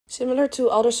Similar to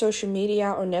other social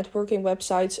media or networking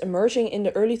websites emerging in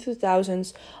the early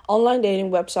 2000s, online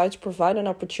dating websites provide an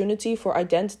opportunity for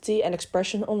identity and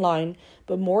expression online,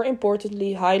 but more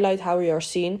importantly, highlight how we are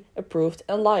seen, approved,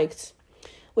 and liked.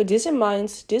 With this in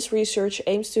mind, this research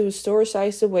aims to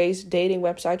historicize the ways dating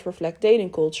websites reflect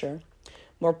dating culture.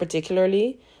 More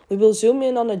particularly, we will zoom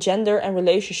in on the gender and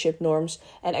relationship norms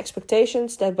and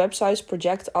expectations that websites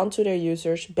project onto their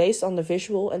users based on the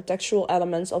visual and textual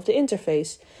elements of the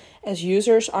interface, as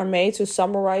users are made to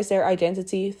summarize their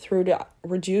identity through the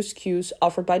reduced cues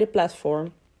offered by the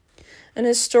platform. An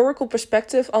historical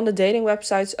perspective on the dating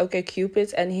websites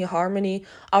OkCupid and eHarmony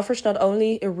offers not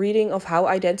only a reading of how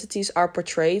identities are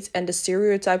portrayed and the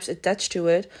stereotypes attached to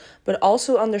it, but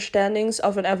also understandings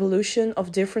of an evolution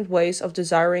of different ways of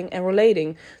desiring and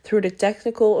relating through the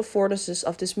technical affordances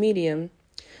of this medium.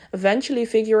 Eventually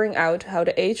figuring out how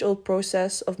the age-old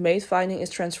process of mate finding is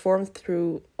transformed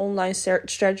through online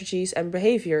strategies and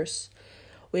behaviors.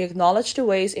 We acknowledge the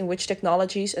ways in which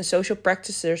technologies and social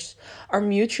practices are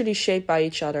mutually shaped by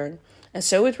each other, and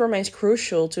so it remains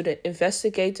crucial to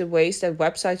investigate the ways that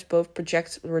websites both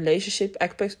project relationship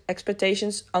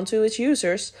expectations onto its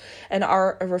users and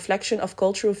are a reflection of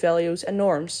cultural values and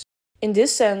norms. In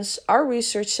this sense, our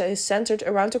research is centered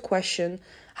around the question,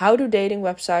 how do dating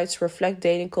websites reflect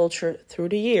dating culture through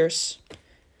the years?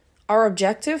 Our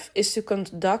objective is to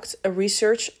conduct a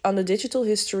research on the digital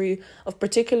history of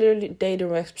particular dating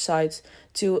websites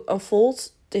to unfold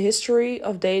the history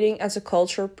of dating as a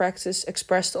culture practice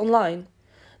expressed online.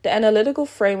 The analytical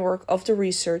framework of the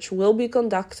research will be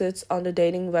conducted on the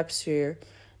dating websphere.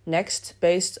 Next,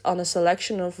 based on a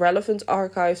selection of relevant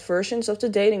archived versions of the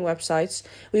dating websites,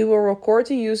 we will record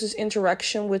the user's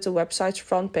interaction with the website's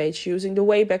front page using the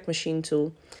Wayback Machine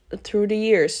tool through the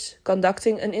years,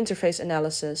 conducting an interface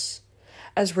analysis.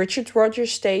 As Richard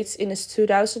Rogers states in his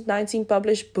 2019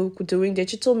 published book Doing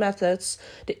Digital Methods,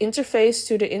 the interface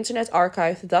to the Internet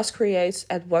Archive thus creates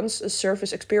at once a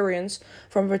surface experience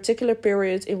from a particular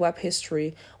period in web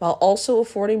history, while also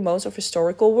affording most of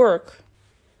historical work.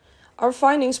 Our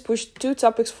findings push two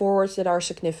topics forward that are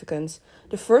significant.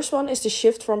 The first one is the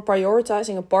shift from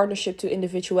prioritizing a partnership to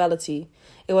individuality.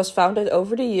 It was found that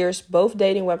over the years, both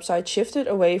dating websites shifted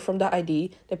away from the idea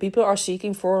that people are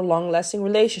seeking for a long-lasting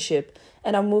relationship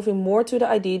and are moving more to the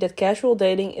idea that casual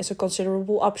dating is a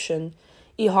considerable option.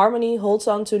 eHarmony holds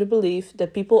on to the belief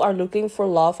that people are looking for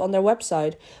love on their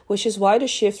website, which is why the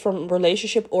shift from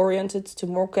relationship-oriented to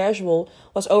more casual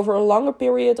was over a longer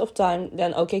period of time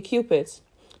than OkCupid.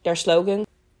 Their slogan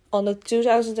on the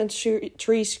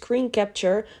 2003 screen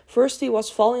capture firstly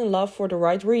was fall in love for the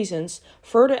right reasons,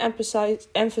 further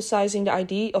emphasizing the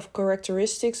idea of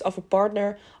characteristics of a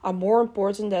partner are more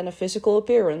important than a physical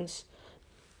appearance.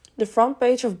 The front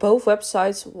page of both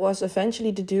websites was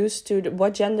eventually deduced to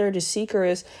what gender the seeker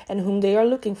is and whom they are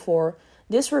looking for,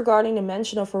 disregarding the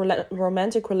mention of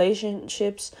romantic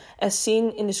relationships as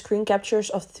seen in the screen captures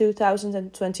of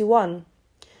 2021.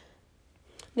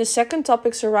 The second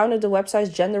topic surrounded the website's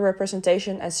gender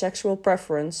representation and sexual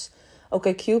preference.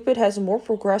 OkCupid has a more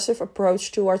progressive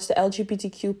approach towards the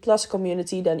LGBTQ+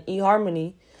 community than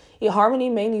eHarmony.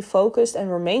 eHarmony mainly focused and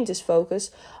remained this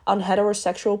focus on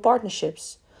heterosexual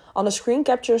partnerships. On the screen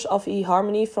captures of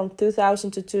eHarmony from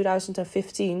 2000 to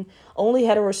 2015, only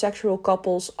heterosexual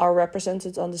couples are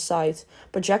represented on the site,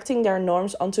 projecting their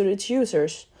norms onto its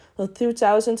users. From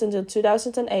 2000 until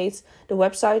 2008, the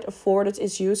website afforded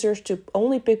its users to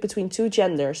only pick between two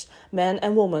genders, man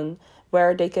and woman,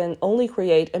 where they can only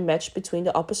create a match between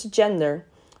the opposite gender.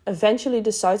 Eventually,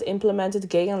 the site implemented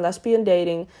gay and lesbian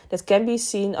dating that can be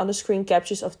seen on the screen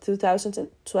captures of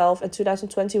 2012 and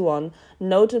 2021,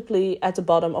 notably at the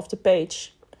bottom of the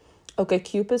page.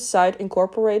 OkCupid's site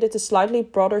incorporated a slightly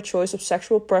broader choice of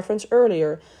sexual preference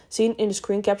earlier, seen in the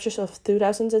screen captures of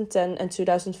 2010 and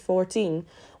 2014,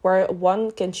 where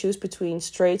one can choose between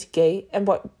straight, gay, and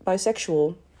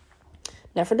bisexual.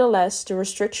 Nevertheless, the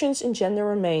restrictions in gender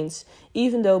remains.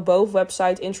 Even though both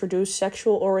websites introduce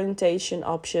sexual orientation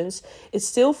options, it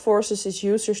still forces its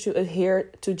users to adhere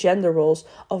to gender roles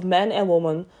of man and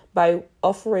woman by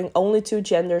offering only two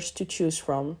genders to choose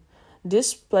from.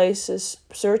 This places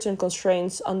certain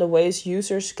constraints on the ways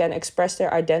users can express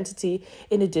their identity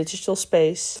in the digital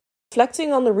space.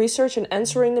 Reflecting on the research and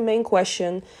answering the main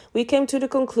question, we came to the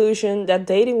conclusion that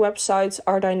dating websites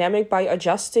are dynamic by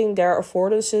adjusting their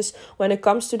affordances when it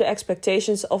comes to the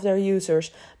expectations of their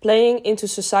users, playing into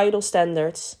societal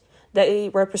standards. They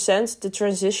represent the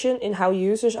transition in how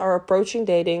users are approaching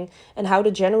dating and how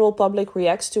the general public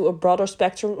reacts to a broader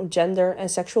spectrum of gender and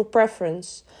sexual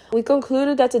preference. We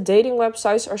concluded that the dating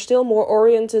websites are still more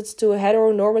oriented to a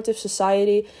heteronormative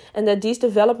society and that these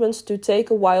developments do take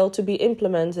a while to be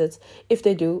implemented, if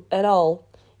they do at all.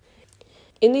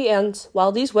 In the end,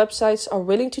 while these websites are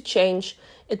willing to change,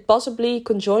 it possibly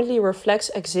conjointly reflects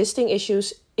existing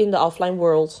issues in the offline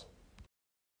world.